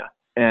the arena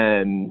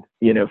and,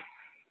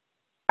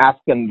 ask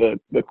them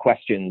the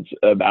questions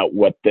about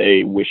what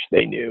they wish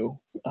they knew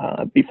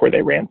before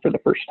they ran for the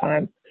first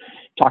time.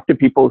 Talk to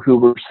people who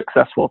were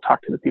successful.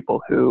 Talk to the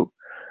people who,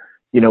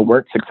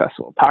 weren't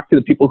successful. Talk to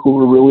the people who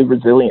were really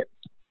resilient,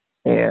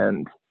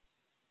 and,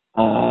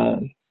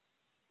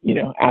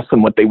 ask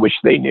them what they wish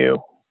they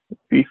knew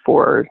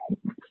before,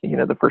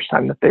 the first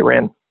time that they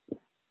ran.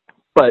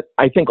 But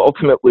I think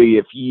ultimately,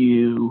 if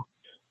you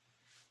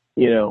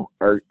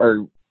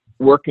are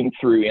working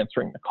through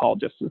answering the call,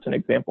 just as an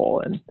example,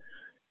 and,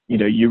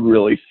 you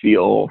really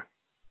feel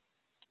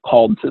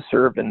called to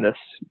serve in this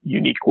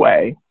unique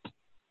way,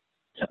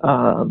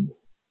 I'd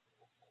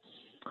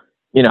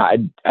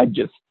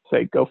just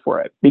say go for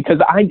it. Because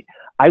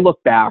I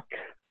look back,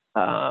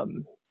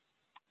 I'm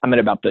at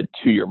about the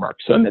 2-year mark.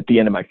 So I'm at the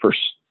end of my first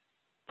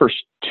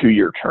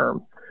 2-year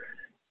term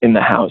in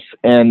the House.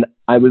 And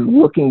I was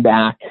looking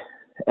back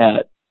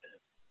at,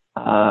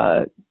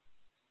 all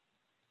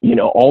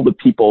the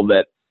people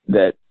that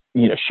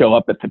show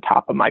up at the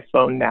top of my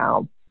phone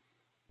now,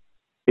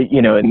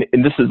 and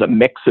this is a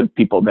mix of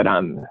people that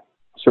I'm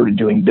sort of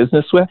doing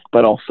business with,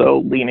 but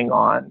also leaning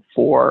on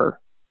for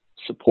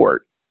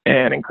support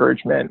and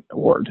encouragement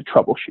or to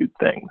troubleshoot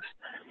things.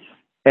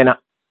 And,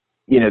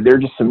 there are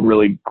just some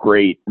really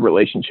great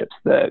relationships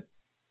that,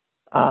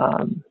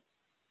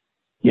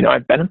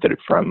 I've benefited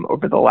from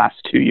over the last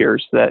 2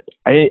 years that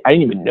I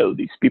didn't even know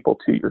these people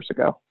 2 years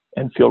ago,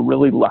 and feel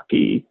really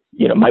lucky.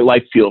 My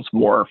life feels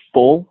more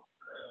full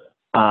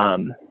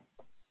as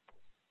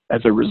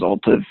a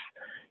result of,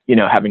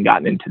 having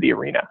gotten into the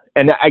arena.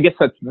 And I guess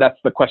that's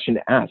the question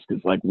to ask,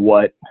 is like,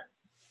 what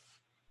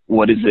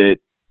does it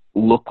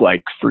look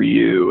like for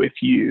you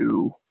if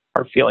you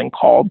are feeling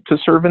called to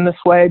serve in this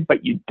way,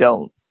 but you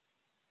don't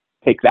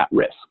take that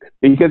risk?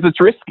 Because it's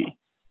risky.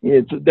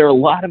 There are a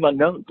lot of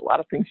unknowns, a lot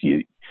of things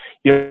you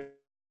don't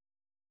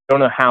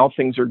know how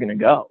things are going to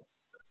go.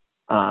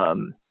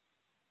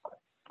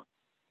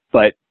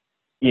 But,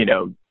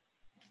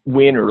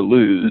 win or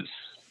lose,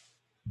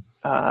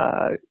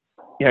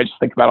 I just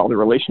think about all the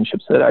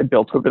relationships that I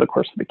built over the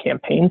course of the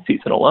campaign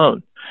season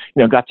alone.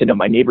 Got to know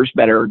my neighbors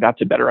better, got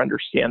to better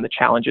understand the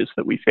challenges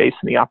that we face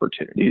and the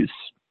opportunities,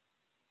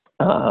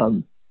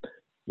 that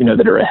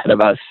are ahead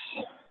of us.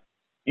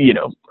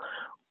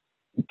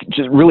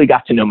 Just really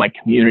got to know my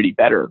community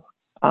better.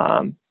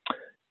 And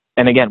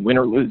again, win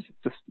or lose,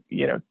 just,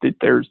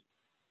 there's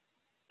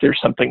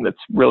something that's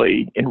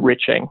really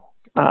enriching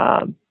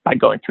by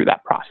going through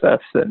that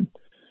process, and,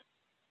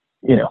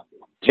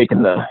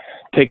 taking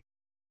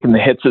the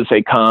hits as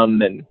they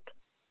come, and,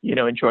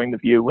 enjoying the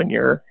view when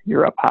you're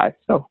up high.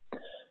 So,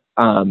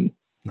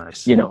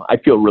 nice. I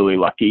feel really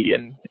lucky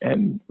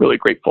and really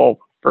grateful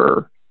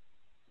for,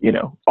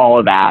 all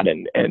of that,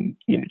 and,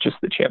 just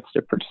the chance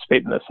to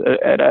participate in this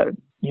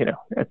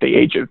at the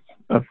age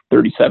of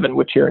 37,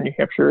 which here in New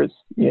Hampshire is,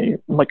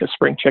 like a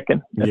spring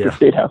chicken at the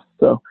State House.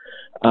 So,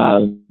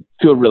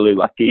 feel really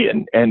lucky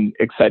and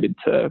excited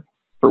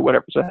for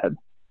whatever's ahead.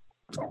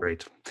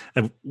 Great.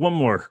 I have one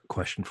more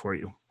question for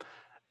you.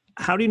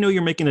 How do you know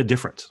you're making a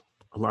difference?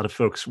 A lot of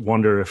folks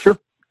wonder if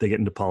they get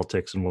into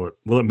politics, and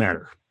will it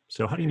matter?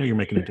 So how do you know you're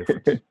making a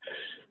difference?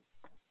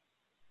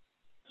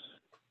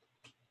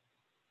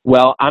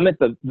 Well, I'm at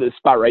the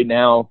spot right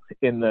now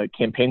in the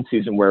campaign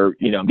season where,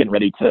 I'm getting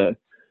ready to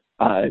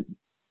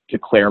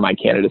declare my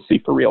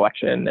candidacy for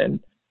reelection. And,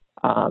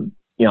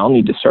 I'll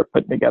need to start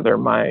putting together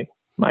my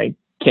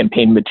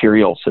campaign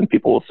materials, and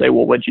people will say,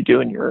 well, what'd you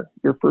do in your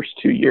first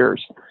 2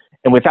 years?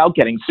 And without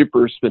getting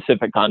super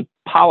specific on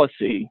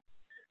policy,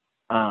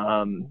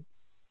 I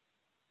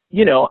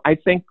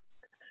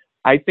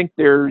think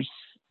there's,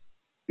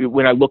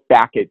 when I look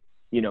back at,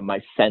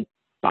 my sent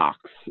box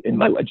in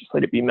my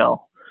legislative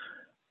email,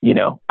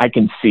 I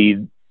can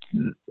see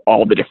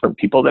all the different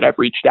people that I've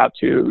reached out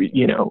to,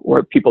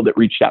 or people that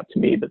reached out to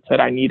me that said,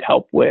 I need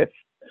help with,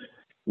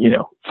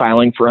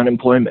 filing for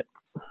unemployment.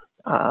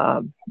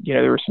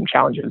 There were some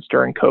challenges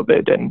during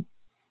COVID, and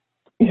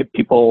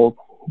people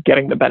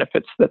getting the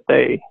benefits that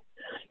they,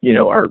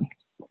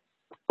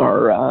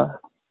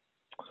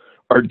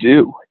 are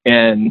due,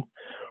 and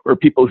or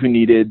people who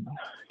needed,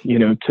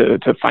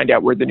 to find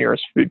out where the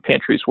nearest food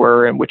pantries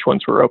were and which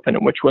ones were open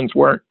and which ones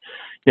weren't.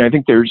 I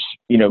think there's,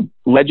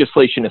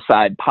 legislation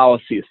aside,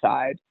 policy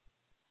aside,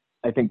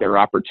 I think there are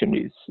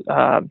opportunities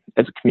as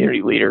a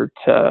community leader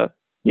to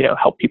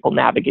help people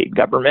navigate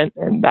government.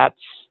 And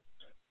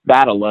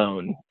that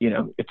alone,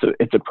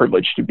 it's a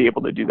privilege to be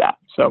able to do that.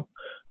 So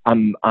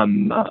I'm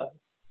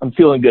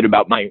feeling good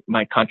about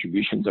my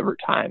contributions over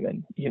time,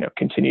 and,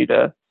 continue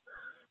to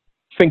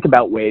think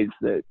about ways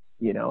that,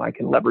 I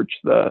can leverage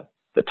the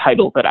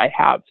title that I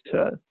have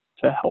to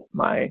help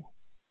my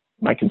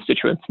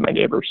constituents, my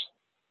neighbors.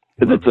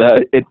 Because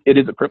it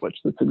is a privilege.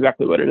 That's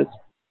exactly what it is.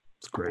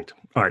 It's great.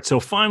 All right. So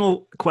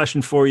final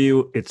question for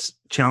you. It's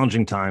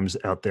challenging times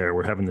out there.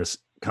 We're having this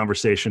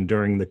conversation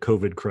during the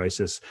COVID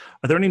crisis.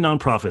 Are there any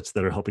nonprofits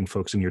that are helping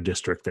folks in your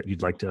district that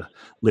you'd like to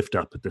lift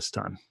up at this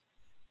time?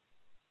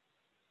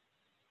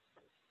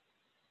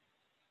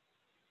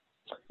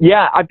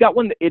 Yeah, I've got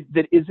one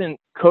that isn't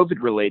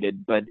COVID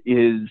related, but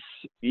is,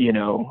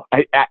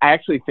 I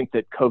actually think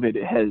that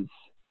COVID has,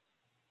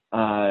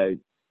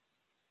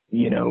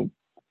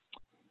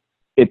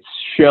 it's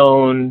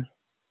shown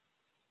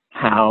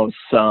how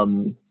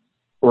some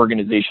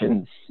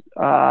organizations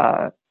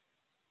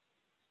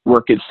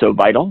work is so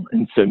vital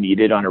and so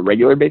needed on a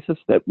regular basis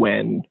that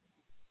when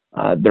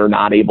they're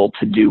not able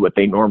to do what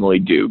they normally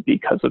do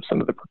because of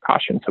some of the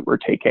precautions that we're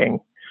taking,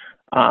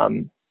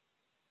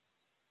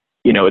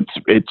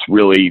 it's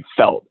really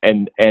felt.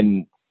 And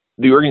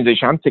the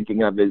organization I'm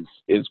thinking of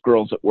is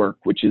Girls at Work,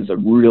 which is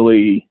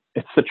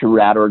it's such a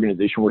rad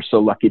organization. We're so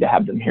lucky to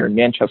have them here in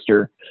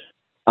Manchester.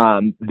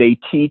 They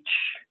teach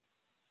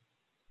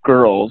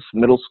girls,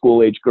 middle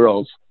school age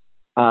girls,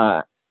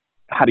 how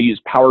to use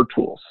power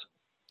tools.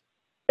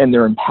 And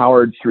they're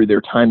empowered through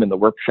their time in the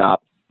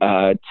workshop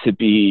to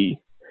be,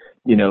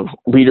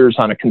 leaders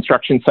on a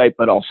construction site,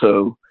 but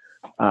also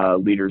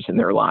leaders in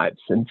their lives.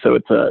 And so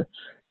it's a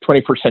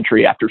 21st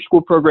century after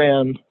school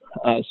program.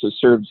 So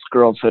serves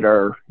girls that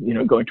are,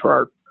 going to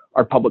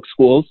our public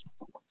schools.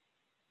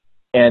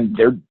 And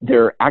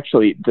they're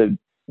actually,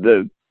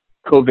 the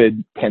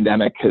COVID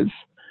pandemic has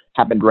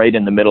happened right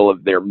in the middle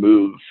of their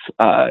move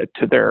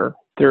to their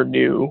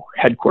new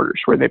headquarters,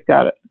 where they've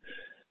got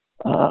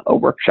a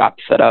workshop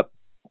set up.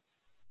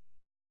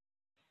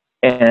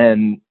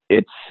 And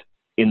it's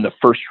in the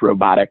FIRST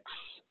Robotics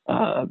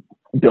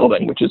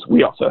building,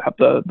 we also have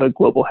the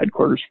global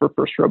headquarters for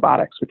FIRST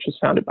Robotics, which is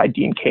founded by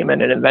Dean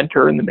Kamen, an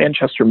inventor in the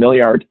Manchester Mill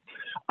Yard.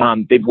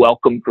 They've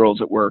welcomed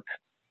Girls at Work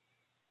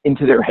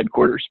into their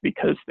headquarters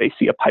because they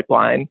see a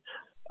pipeline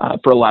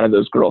for a lot of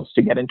those girls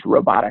to get into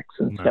robotics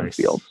and STEM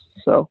fields.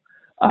 So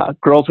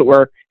Girls at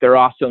Work, they're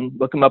awesome.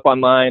 Look them up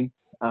online.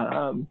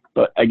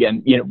 But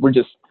again,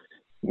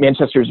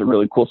 Manchester is a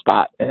really cool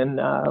spot, and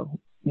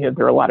there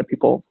are a lot of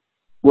people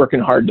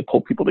working hard to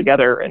pull people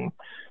together and,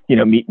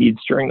 meet needs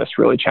during this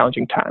really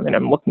challenging time. And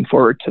I'm looking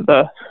forward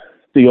to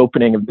the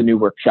opening of the new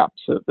workshop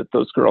so that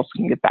those girls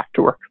can get back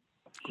to work.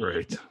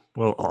 Great.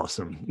 Well,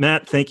 awesome.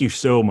 Matt, thank you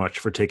so much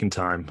for taking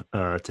time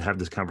to have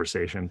this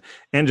conversation,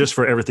 and just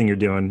for everything you're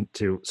doing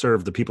to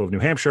serve the people of New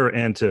Hampshire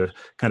and to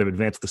kind of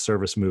advance the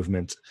service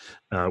movement.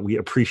 We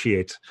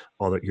appreciate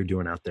all that you're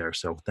doing out there.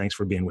 So thanks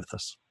for being with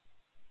us.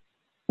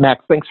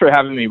 Max, thanks for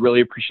having me. Really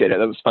appreciate it.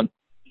 That was fun.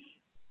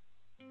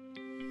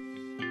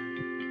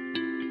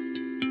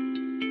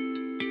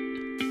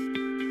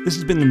 This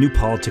has been the New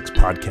Politics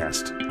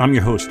Podcast. I'm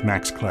your host,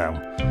 Max Clow.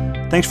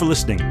 Thanks for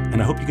listening,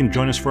 and I hope you can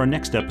join us for our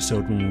next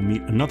episode when we'll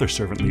meet another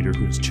servant leader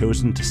who has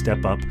chosen to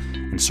step up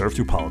and serve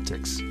through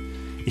politics.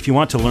 If you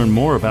want to learn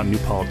more about New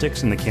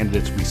Politics and the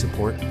candidates we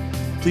support,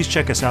 please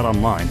check us out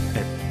online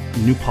at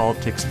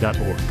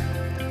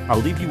newpolitics.org. I'll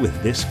leave you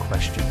with this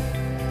question.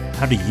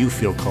 How do you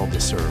feel called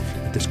to serve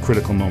at this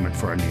critical moment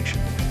for our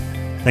nation?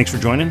 Thanks for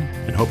joining,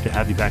 and hope to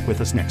have you back with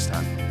us next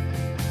time.